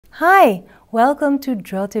Hi, welcome to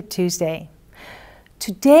Draw Tip Tuesday.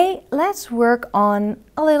 Today let's work on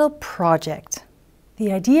a little project.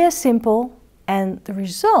 The idea is simple and the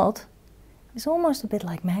result is almost a bit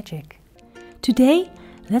like magic. Today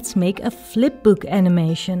let's make a flipbook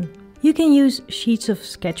animation. You can use sheets of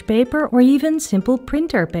sketch paper or even simple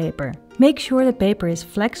printer paper. Make sure the paper is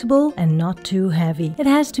flexible and not too heavy. It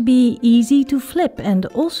has to be easy to flip, and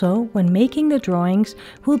also when making the drawings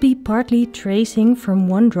we'll be partly tracing from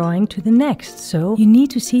one drawing to the next, so you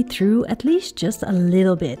need to see through at least just a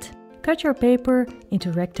little bit. Cut your paper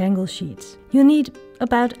into rectangle sheets. You'll need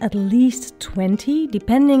about at least 20,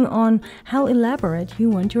 depending on how elaborate you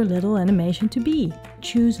want your little animation to be.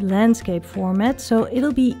 Choose landscape format so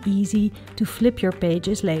it'll be easy to flip your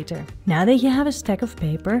pages later. Now that you have a stack of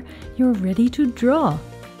paper, you're ready to draw.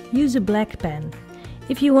 Use a black pen.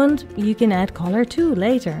 If you want, you can add color too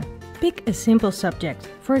later. Pick a simple subject.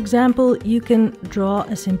 For example, you can draw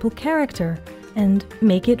a simple character and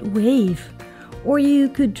make it wave. Or you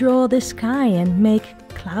could draw the sky and make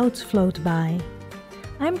clouds float by.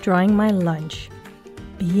 I'm drawing my lunch,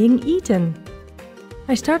 being eaten.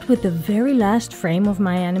 I start with the very last frame of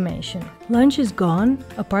my animation. Lunch is gone,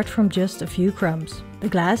 apart from just a few crumbs. The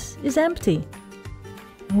glass is empty.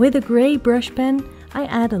 With a gray brush pen, I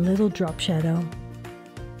add a little drop shadow.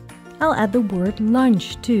 I'll add the word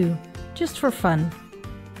lunch too, just for fun.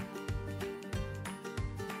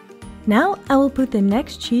 Now I will put the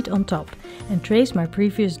next sheet on top and trace my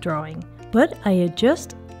previous drawing, but I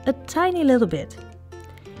adjust a tiny little bit.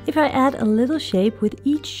 If I add a little shape with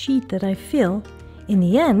each sheet that I fill, in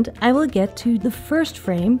the end I will get to the first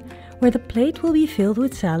frame where the plate will be filled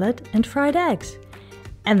with salad and fried eggs,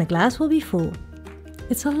 and the glass will be full.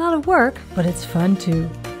 It's a lot of work, but it's fun too.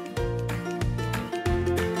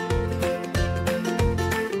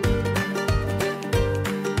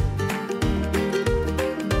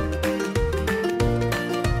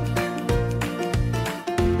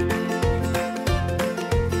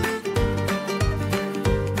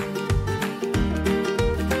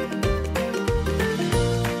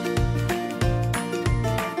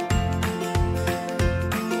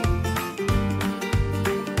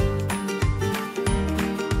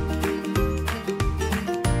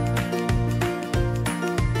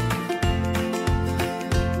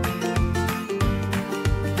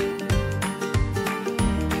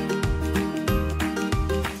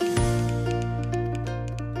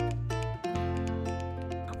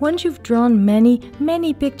 Once you've drawn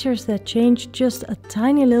many pictures that change just a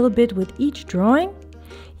tiny little bit with each drawing,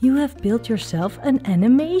 you have built yourself an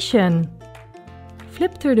animation.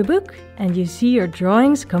 Flip through the book and you see your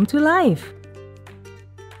drawings come to life.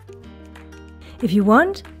 If you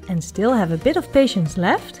want and still have a bit of patience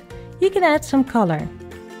left, you can add some color.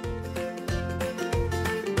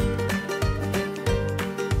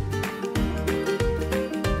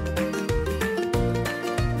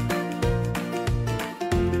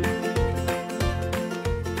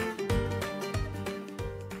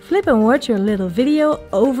 Flip and watch your little video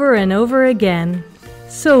over and over again.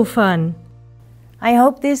 So fun! I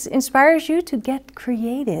hope this inspires you to get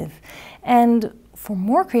creative. And for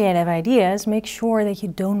more creative ideas, make sure that you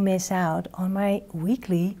don't miss out on my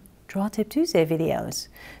weekly Draw Tip Tuesday videos.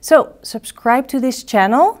 So subscribe to this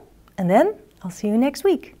channel and then I'll see you next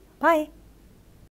week. Bye!